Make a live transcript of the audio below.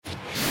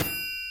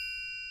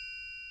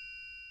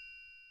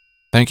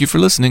Thank you for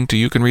listening to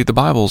You Can Read the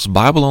Bible's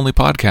Bible-only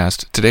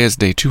podcast. Today is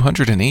day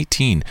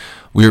 218.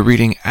 We are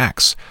reading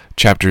Acts,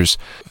 chapters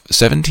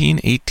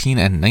 17, 18,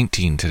 and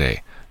 19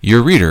 today.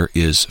 Your reader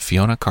is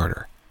Fiona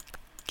Carter.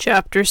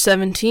 Chapter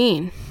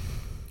 17.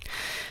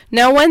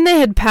 Now when they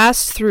had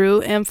passed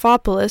through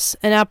Amphipolis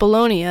and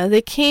Apollonia,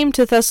 they came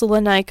to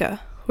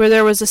Thessalonica, where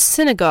there was a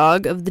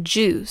synagogue of the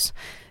Jews.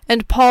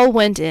 And Paul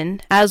went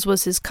in, as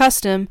was his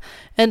custom,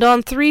 and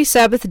on 3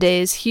 Sabbath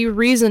days he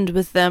reasoned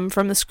with them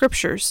from the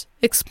Scriptures,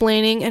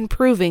 explaining and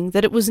proving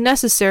that it was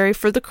necessary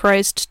for the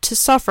Christ to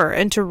suffer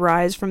and to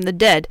rise from the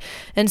dead,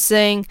 and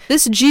saying,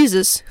 This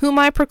Jesus, whom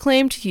I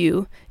proclaim to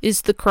you,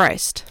 is the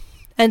Christ.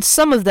 And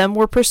some of them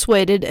were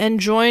persuaded and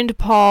joined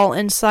Paul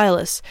and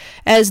Silas,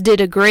 as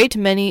did a great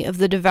many of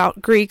the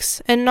devout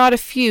Greeks, and not a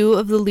few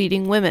of the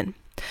leading women.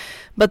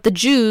 But the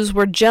Jews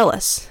were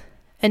jealous,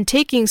 and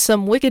taking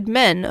some wicked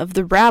men of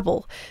the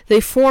rabble,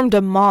 they formed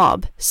a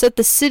mob, set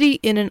the city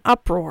in an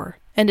uproar,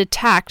 and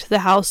attacked the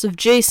house of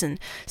Jason,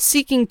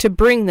 seeking to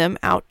bring them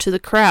out to the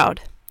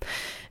crowd.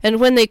 And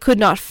when they could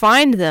not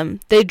find them,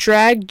 they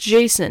dragged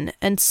Jason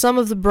and some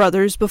of the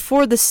brothers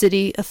before the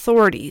city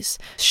authorities,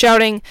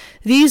 shouting,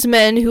 These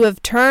men who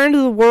have turned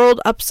the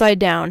world upside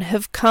down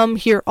have come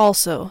here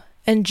also,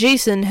 and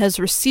Jason has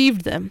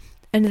received them.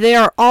 And they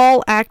are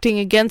all acting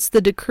against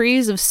the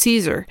decrees of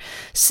Caesar,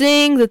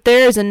 saying that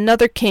there is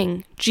another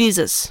king,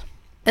 Jesus.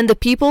 And the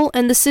people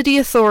and the city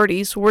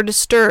authorities were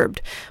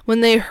disturbed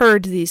when they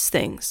heard these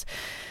things.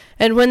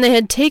 And when they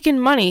had taken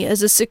money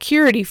as a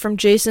security from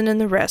Jason and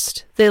the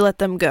rest, they let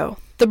them go.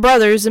 The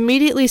brothers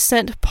immediately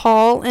sent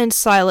Paul and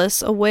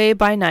Silas away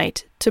by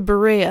night to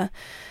Berea,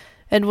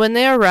 and when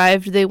they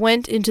arrived, they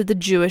went into the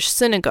Jewish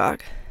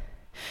synagogue.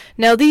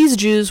 Now these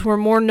Jews were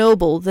more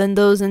noble than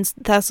those in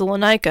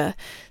Thessalonica.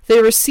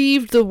 They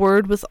received the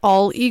word with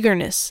all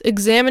eagerness,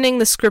 examining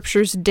the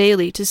Scriptures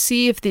daily to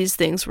see if these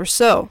things were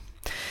so.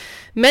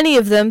 Many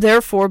of them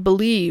therefore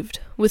believed,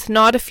 with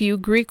not a few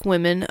Greek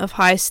women of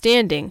high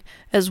standing,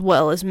 as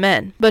well as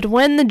men. But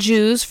when the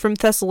Jews from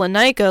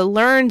Thessalonica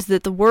learned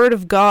that the word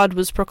of God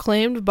was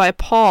proclaimed by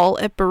Paul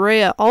at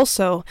Berea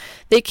also,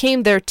 they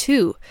came there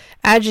too,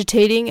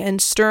 agitating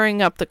and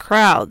stirring up the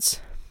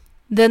crowds.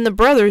 Then the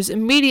brothers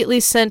immediately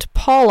sent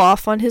Paul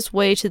off on his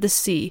way to the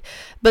sea,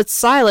 but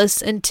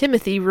Silas and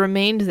Timothy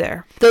remained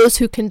there. Those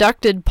who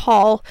conducted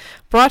Paul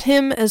brought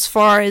him as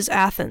far as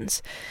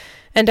Athens,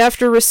 and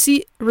after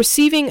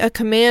receiving a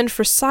command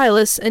for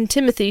Silas and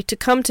Timothy to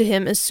come to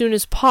him as soon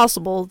as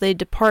possible, they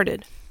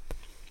departed.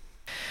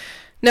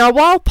 Now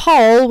while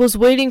Paul was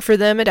waiting for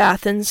them at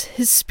Athens,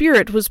 his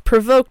spirit was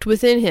provoked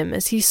within him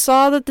as he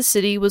saw that the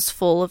city was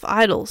full of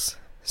idols.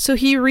 So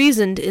he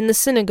reasoned in the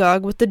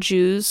synagogue with the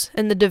Jews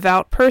and the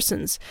devout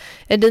persons,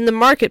 and in the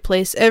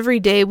marketplace every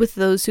day with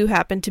those who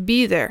happened to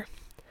be there.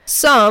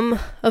 Some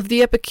of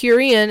the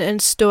Epicurean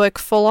and Stoic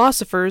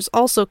philosophers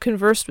also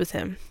conversed with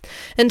him.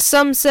 And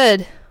some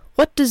said,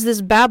 What does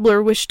this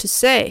babbler wish to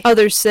say?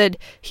 Others said,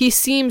 He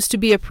seems to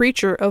be a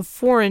preacher of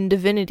foreign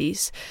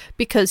divinities,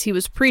 because he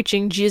was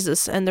preaching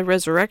Jesus and the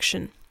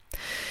resurrection.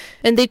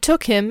 And they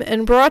took him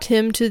and brought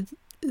him to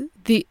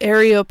the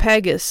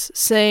Areopagus,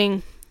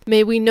 saying,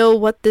 May we know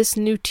what this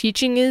new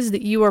teaching is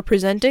that you are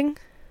presenting?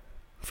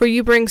 For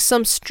you bring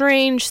some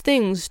strange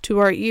things to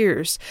our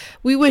ears.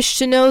 We wish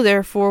to know,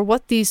 therefore,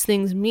 what these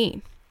things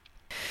mean.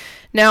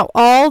 Now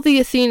all the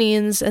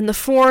Athenians and the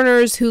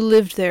foreigners who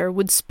lived there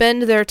would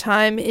spend their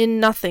time in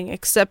nothing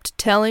except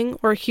telling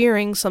or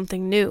hearing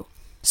something new.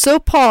 So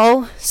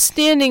Paul,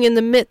 standing in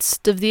the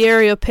midst of the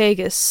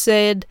Areopagus,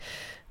 said,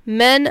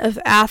 Men of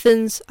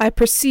Athens, I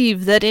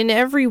perceive that in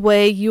every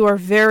way you are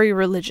very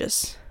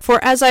religious.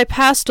 For as I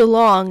passed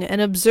along and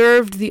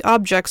observed the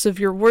objects of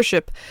your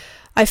worship,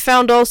 I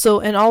found also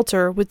an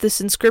altar with this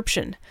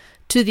inscription,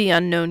 To the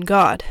unknown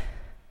God.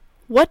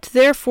 What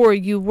therefore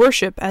you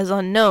worship as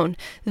unknown,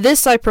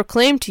 this I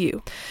proclaim to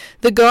you,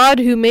 the God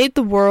who made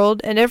the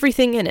world and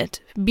everything in it,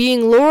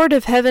 being Lord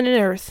of heaven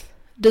and earth,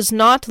 does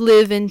not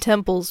live in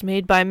temples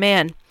made by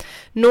man,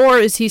 nor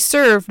is he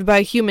served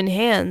by human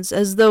hands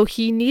as though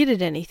he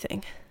needed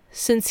anything,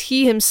 since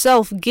he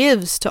himself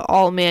gives to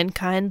all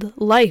mankind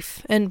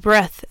life and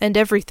breath and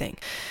everything.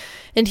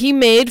 And he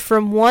made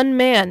from one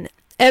man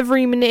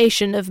every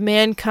nation of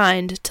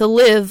mankind to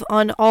live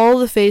on all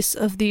the face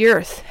of the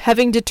earth,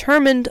 having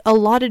determined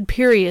allotted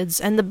periods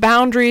and the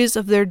boundaries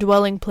of their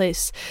dwelling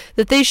place,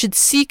 that they should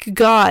seek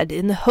God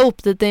in the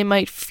hope that they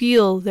might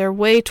feel their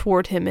way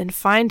toward him and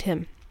find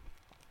him.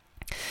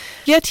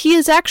 Yet he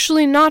is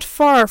actually not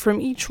far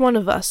from each one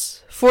of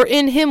us, for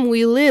in him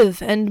we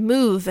live and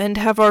move and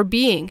have our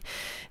being,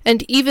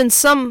 and even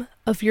some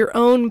of your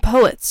own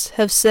poets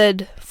have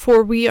said,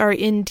 For we are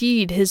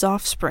indeed his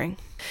offspring.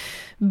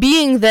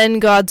 Being then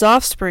God's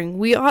offspring,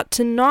 we ought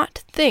to not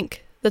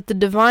think that the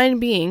divine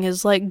being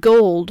is like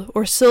gold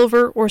or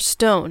silver or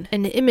stone,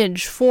 an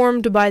image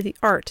formed by the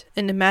art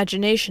and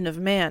imagination of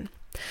man.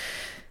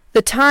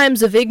 The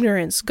times of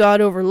ignorance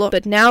God overlooked,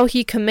 but now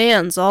he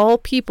commands all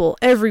people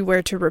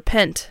everywhere to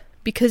repent,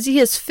 because he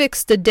has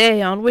fixed a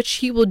day on which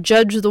he will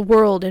judge the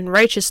world in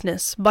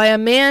righteousness by a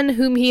man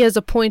whom he has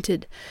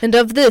appointed, and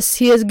of this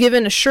he has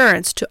given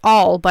assurance to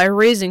all by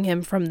raising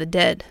him from the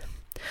dead."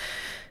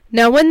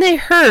 Now when they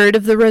heard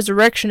of the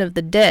resurrection of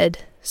the dead,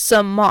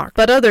 some mocked,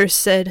 but others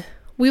said,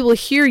 "We will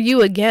hear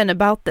you again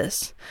about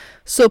this."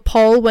 So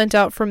Paul went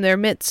out from their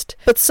midst.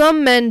 But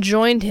some men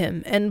joined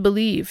him and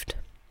believed,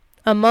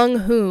 among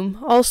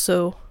whom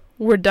also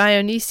were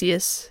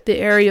Dionysius the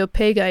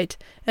Areopagite,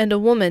 and a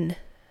woman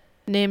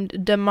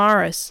named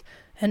Damaris,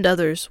 and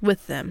others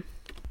with them.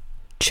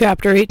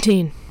 Chapter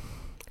 18.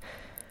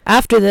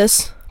 After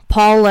this,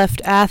 Paul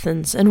left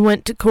Athens and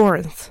went to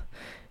Corinth,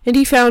 and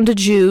he found a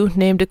Jew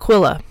named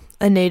Aquila,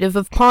 a native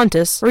of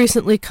Pontus,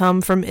 recently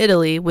come from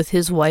Italy with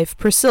his wife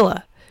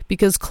Priscilla,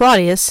 because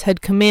Claudius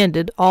had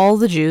commanded all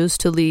the Jews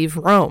to leave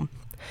Rome.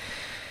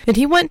 And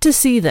he went to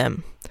see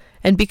them,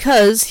 and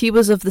because he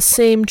was of the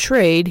same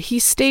trade, he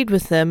stayed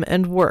with them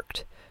and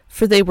worked,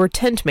 for they were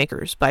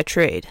tent-makers by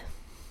trade.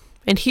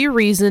 And he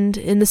reasoned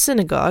in the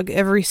synagogue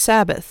every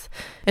Sabbath,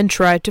 and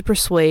tried to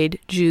persuade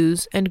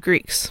Jews and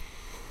Greeks.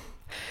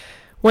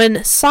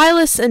 When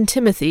Silas and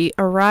Timothy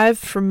arrived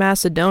from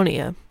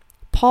Macedonia,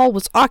 Paul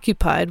was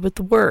occupied with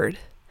the word,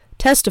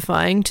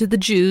 testifying to the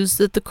Jews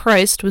that the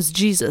Christ was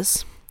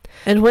Jesus.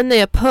 And when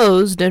they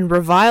opposed and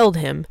reviled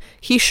him,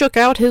 he shook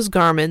out his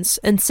garments,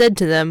 and said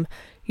to them,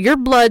 "Your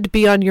blood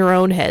be on your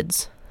own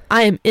heads.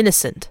 I am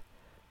innocent.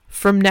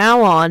 From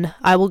now on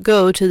I will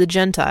go to the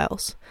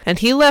Gentiles." And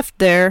he left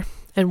there,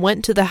 and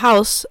went to the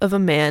house of a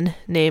man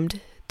named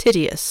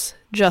Titius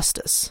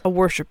Justus, a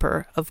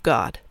worshipper of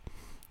God.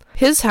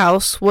 His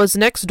house was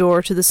next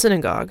door to the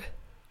synagogue.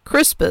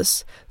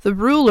 Crispus, the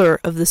ruler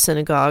of the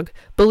synagogue,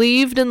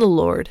 believed in the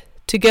Lord,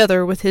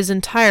 together with his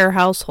entire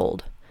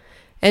household.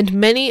 And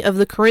many of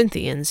the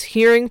Corinthians,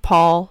 hearing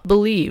Paul,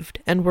 believed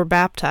and were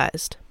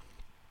baptized.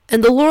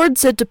 And the Lord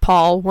said to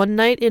Paul one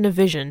night in a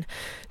vision,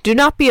 "Do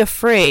not be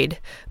afraid,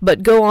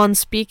 but go on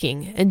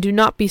speaking, and do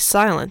not be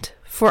silent,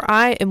 for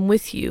I am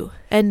with you,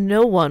 and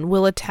no one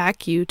will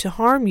attack you to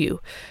harm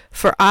you,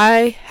 for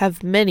I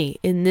have many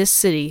in this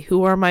city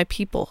who are my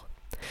people."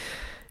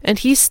 And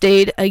he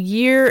stayed 1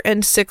 year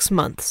and 6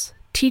 months,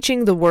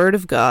 teaching the word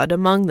of God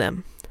among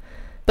them.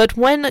 But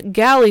when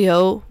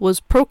Gallio was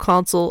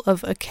proconsul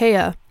of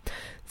Achaia,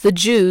 the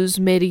Jews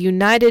made a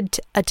united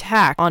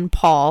attack on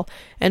Paul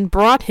and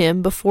brought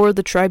him before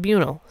the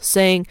tribunal,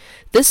 saying,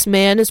 "This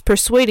man is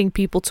persuading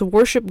people to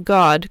worship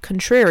God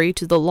contrary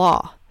to the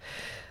law."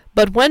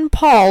 But when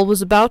Paul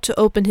was about to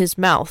open his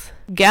mouth,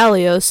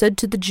 Gallio said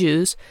to the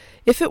Jews,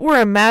 "If it were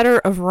a matter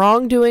of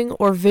wrongdoing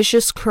or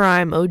vicious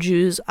crime, O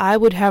Jews, I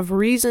would have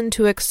reason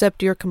to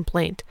accept your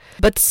complaint.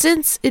 But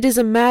since it is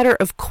a matter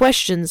of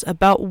questions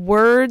about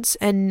words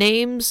and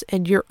names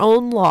and your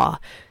own law,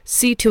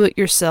 see to it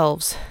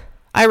yourselves.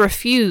 I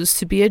refuse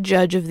to be a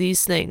judge of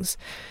these things."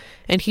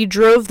 And he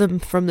drove them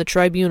from the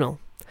tribunal.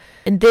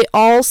 And they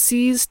all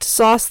seized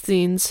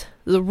Sosthenes,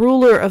 the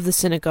ruler of the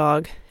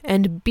synagogue,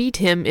 and beat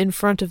him in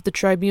front of the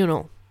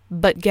tribunal.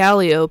 But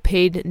Gallio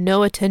paid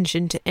no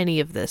attention to any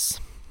of this.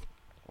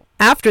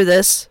 After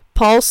this,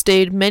 Paul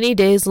stayed many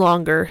days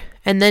longer,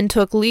 and then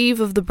took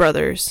leave of the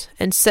brothers,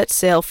 and set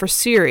sail for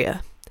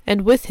Syria,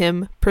 and with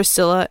him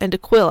Priscilla and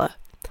Aquila.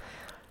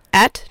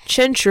 At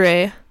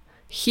Cenchreae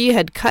he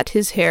had cut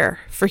his hair,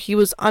 for he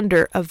was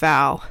under a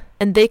vow.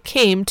 And they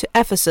came to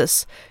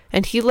Ephesus,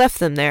 and he left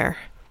them there.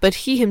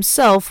 But he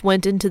himself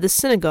went into the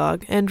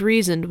synagogue and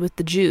reasoned with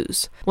the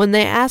Jews. When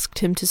they asked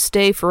him to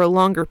stay for a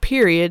longer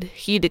period,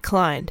 he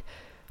declined.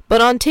 But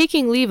on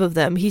taking leave of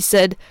them, he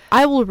said,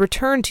 "I will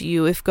return to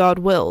you if God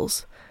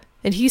wills."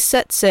 And he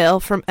set sail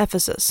from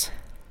Ephesus.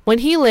 When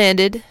he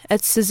landed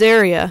at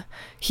Caesarea,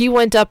 he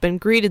went up and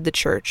greeted the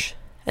church,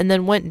 and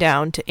then went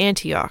down to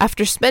Antioch.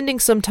 After spending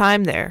some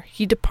time there,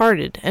 he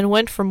departed and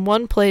went from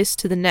one place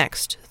to the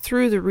next,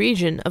 through the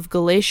region of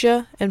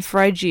Galatia and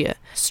Phrygia,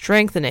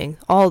 strengthening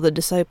all the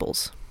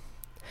disciples.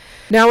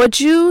 Now a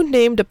Jew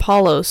named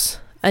Apollos,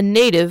 a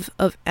native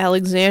of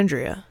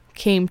Alexandria,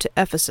 came to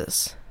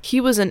Ephesus. He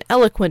was an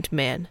eloquent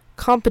man,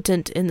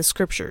 competent in the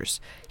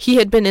Scriptures. He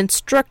had been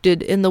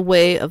instructed in the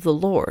way of the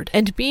Lord,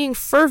 and being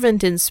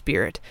fervent in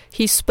spirit,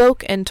 he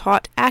spoke and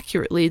taught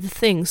accurately the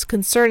things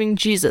concerning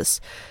Jesus,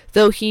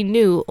 though he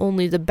knew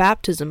only the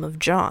baptism of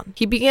John.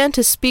 He began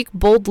to speak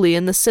boldly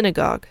in the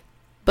synagogue.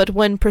 But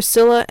when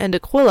Priscilla and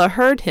Aquila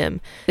heard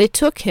him, they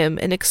took him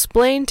and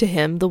explained to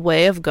him the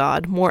way of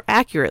God more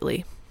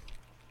accurately.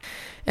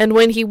 And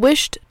when he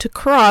wished to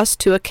cross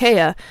to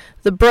Achaia,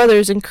 the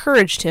brothers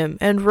encouraged him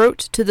and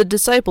wrote to the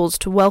disciples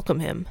to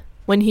welcome him.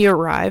 When he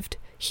arrived,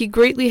 he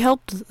greatly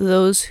helped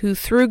those who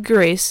through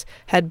grace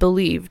had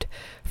believed,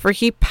 for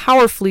he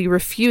powerfully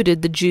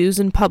refuted the Jews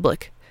in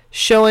public,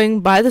 showing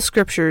by the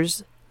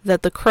Scriptures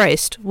that the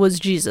Christ was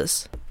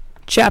Jesus.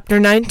 Chapter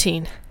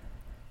 19.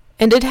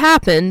 And it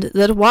happened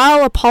that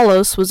while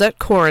Apollos was at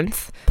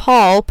Corinth,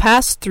 Paul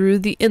passed through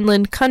the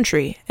inland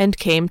country and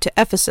came to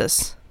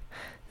Ephesus.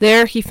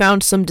 There he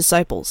found some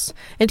disciples,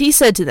 and he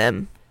said to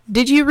them,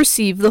 "Did you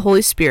receive the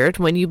Holy Spirit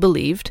when you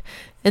believed?"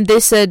 And they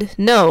said,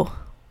 "No,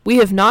 We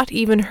have not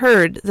even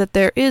heard that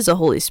there is a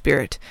Holy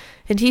Spirit.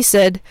 And he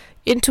said,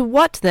 Into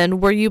what then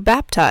were you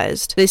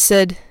baptized? They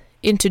said,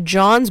 Into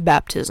John's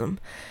baptism.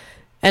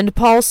 And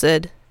Paul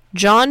said,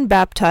 John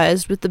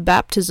baptized with the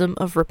baptism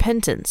of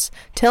repentance,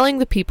 telling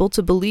the people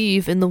to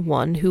believe in the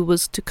one who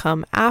was to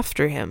come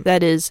after him,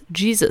 that is,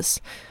 Jesus.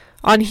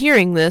 On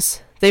hearing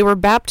this, they were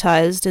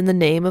baptized in the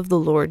name of the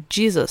Lord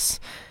Jesus.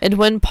 And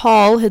when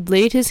Paul had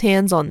laid his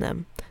hands on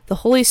them, the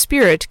Holy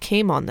Spirit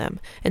came on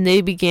them, and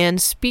they began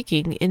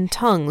speaking in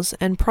tongues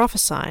and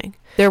prophesying.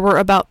 There were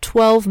about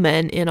 12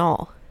 men in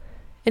all.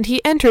 And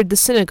he entered the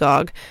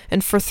synagogue,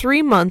 and for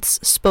 3 months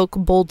spoke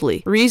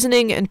boldly,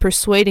 reasoning and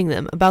persuading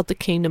them about the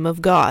kingdom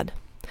of God.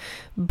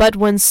 But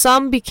when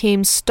some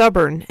became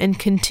stubborn and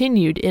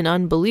continued in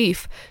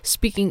unbelief,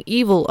 speaking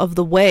evil of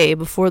the way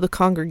before the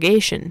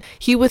congregation,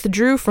 he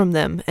withdrew from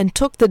them and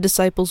took the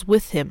disciples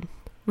with him,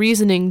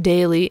 reasoning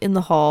daily in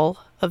the hall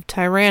of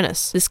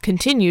Tyrannus. This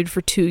continued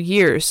for 2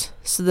 years,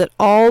 so that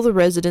all the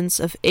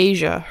residents of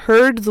Asia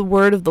heard the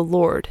word of the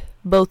Lord,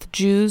 both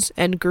Jews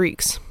and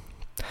Greeks.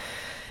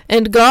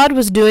 And God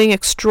was doing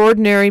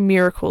extraordinary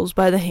miracles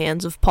by the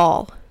hands of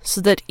Paul, so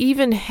that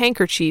even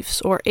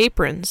handkerchiefs or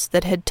aprons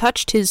that had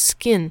touched his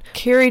skin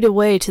carried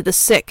away to the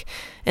sick,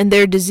 and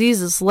their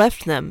diseases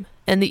left them,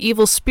 and the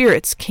evil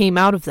spirits came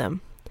out of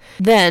them.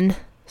 Then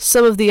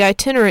some of the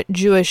itinerant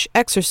Jewish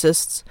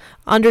exorcists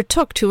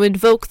undertook to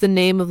invoke the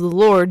name of the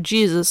Lord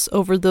Jesus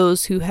over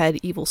those who had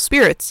evil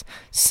spirits,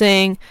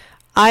 saying,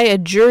 I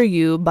adjure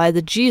you by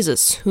the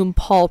Jesus whom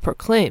Paul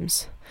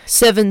proclaims.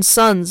 7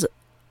 sons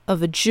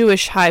of a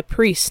Jewish high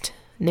priest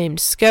named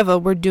Sceva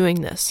were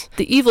doing this.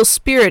 The evil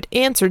spirit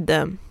answered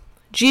them,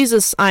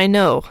 Jesus I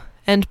know,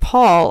 and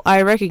Paul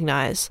I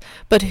recognize,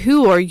 but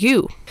who are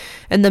you?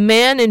 And the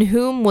man in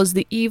whom was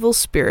the evil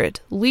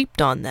spirit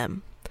leaped on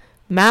them,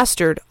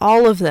 mastered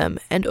all of them,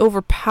 and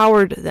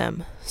overpowered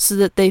them, so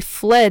that they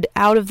fled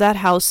out of that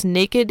house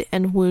naked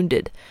and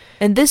wounded.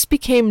 And this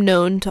became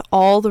known to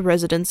all the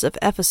residents of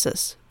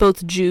Ephesus,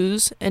 both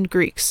Jews and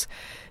Greeks.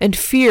 And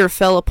fear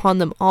fell upon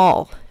them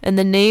all, and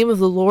the name of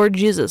the Lord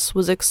Jesus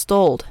was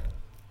extolled.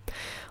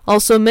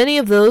 Also many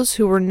of those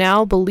who were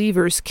now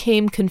believers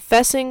came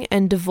confessing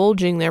and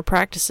divulging their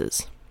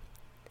practices.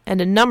 And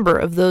a number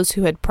of those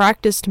who had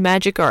practiced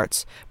magic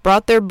arts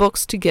brought their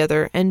books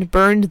together and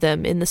burned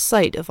them in the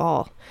sight of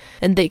all.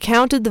 And they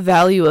counted the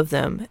value of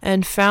them,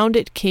 and found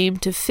it came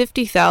to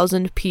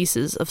 50,000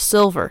 pieces of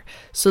silver.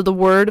 So the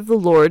word of the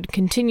Lord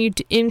continued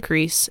to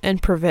increase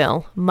and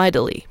prevail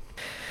mightily.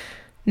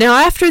 Now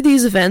after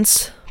these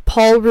events,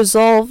 Paul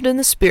resolved in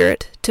the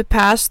Spirit to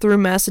pass through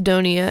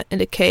Macedonia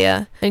and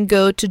Achaia and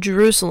go to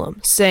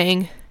Jerusalem,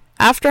 saying,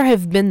 After I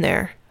have been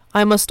there,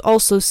 I must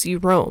also see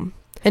Rome.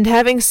 And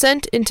having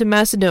sent into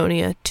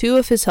Macedonia 2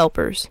 of his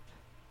helpers,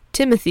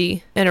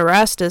 Timothy and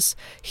Erastus,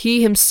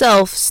 he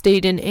himself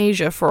stayed in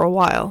Asia for a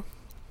while.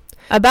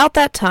 About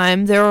that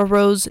time there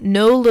arose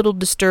no little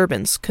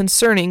disturbance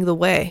concerning the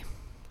way.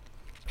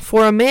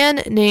 For a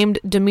man named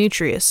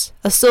Demetrius,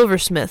 a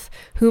silversmith,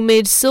 who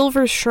made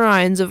silver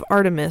shrines of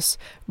Artemis,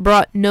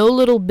 brought no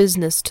little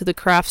business to the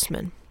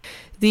craftsmen.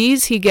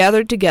 These he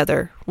gathered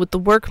together with the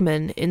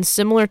workmen in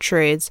similar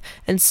trades,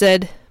 and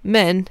said,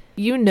 Men,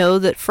 you know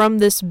that from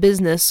this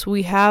business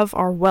we have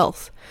our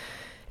wealth.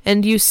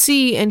 And you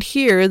see and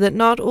hear that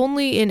not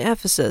only in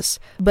Ephesus,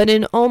 but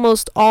in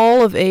almost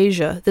all of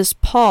Asia, this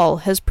Paul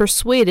has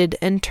persuaded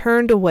and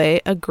turned away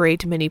a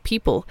great many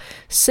people,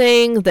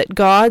 saying that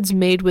gods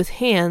made with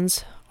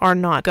hands are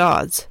not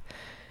gods.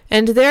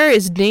 And there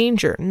is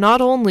danger not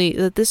only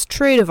that this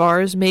trade of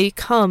ours may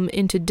come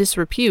into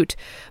disrepute,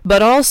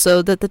 but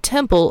also that the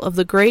temple of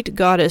the great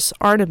goddess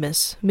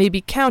Artemis may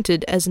be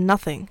counted as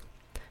nothing,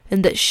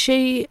 and that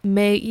she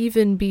may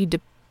even be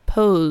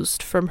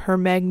deposed from her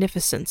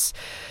magnificence,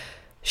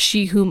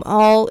 she whom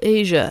all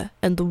Asia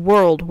and the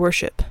world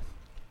worship.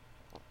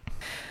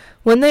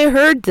 When they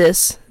heard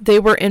this, they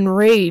were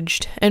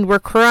enraged, and were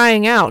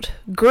crying out,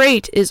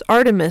 Great is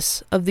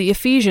Artemis of the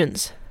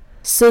Ephesians!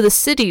 So the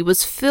city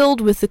was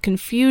filled with the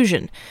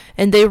confusion,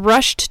 and they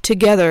rushed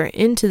together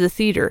into the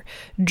theater,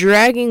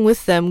 dragging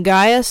with them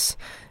Gaius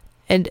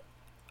and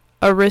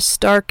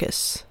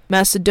Aristarchus,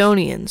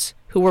 Macedonians,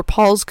 who were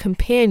Paul's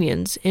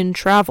companions in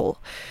travel.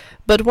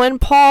 But when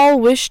Paul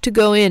wished to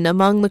go in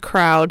among the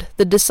crowd,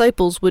 the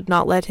disciples would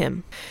not let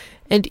him.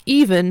 And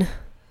even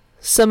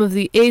some of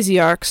the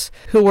Asiarchs,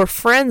 who were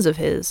friends of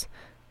his,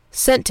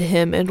 sent to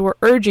him and were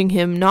urging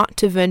him not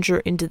to venture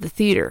into the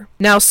theater.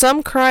 Now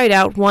some cried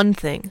out one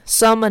thing,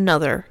 some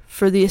another,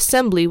 for the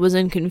assembly was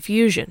in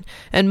confusion,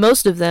 and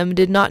most of them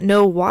did not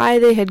know why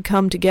they had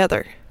come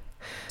together.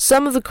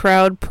 Some of the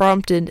crowd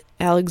prompted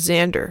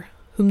Alexander,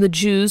 whom the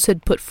Jews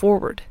had put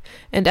forward,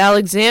 and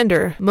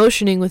Alexander,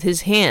 motioning with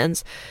his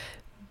hands,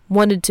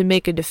 wanted to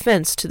make a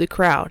defense to the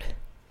crowd.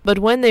 But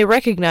when they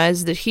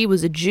recognized that he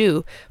was a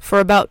Jew,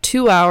 for about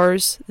 2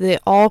 hours they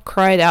all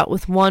cried out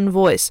with one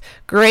voice,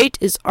 Great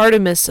is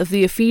Artemis of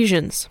the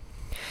Ephesians!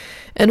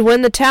 And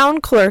when the town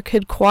clerk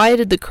had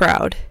quieted the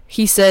crowd,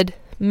 he said,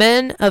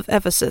 Men of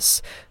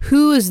Ephesus,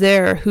 who is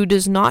there who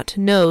does not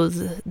know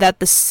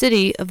that the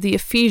city of the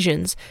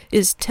Ephesians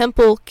is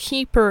temple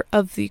keeper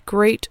of the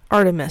great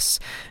Artemis,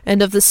 and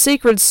of the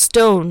sacred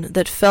stone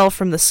that fell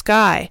from the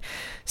sky?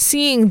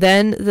 Seeing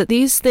then that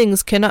these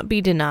things cannot be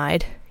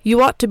denied,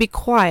 you ought to be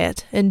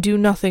quiet and do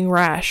nothing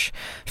rash,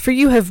 for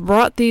you have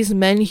brought these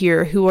men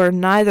here who are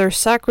neither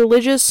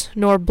sacrilegious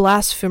nor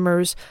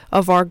blasphemers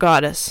of our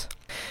goddess.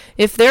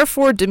 If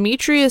therefore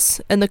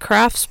Demetrius and the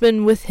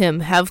craftsmen with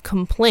him have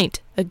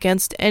complaint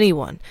against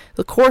anyone,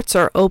 the courts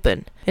are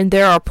open, and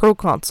there are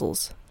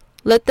proconsuls.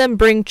 Let them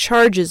bring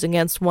charges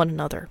against one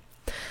another.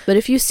 But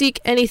if you seek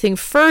anything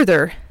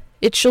further,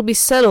 it shall be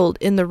settled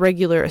in the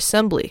regular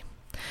assembly.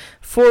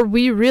 For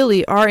we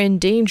really are in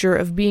danger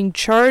of being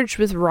charged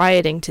with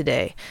rioting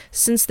today,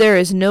 since there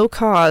is no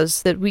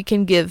cause that we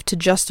can give to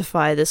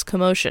justify this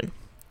commotion.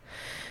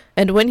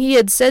 And when he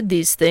had said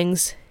these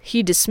things,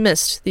 he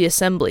dismissed the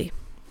assembly.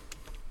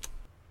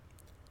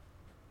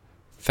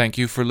 Thank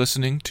you for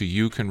listening to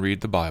You Can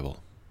Read the Bible.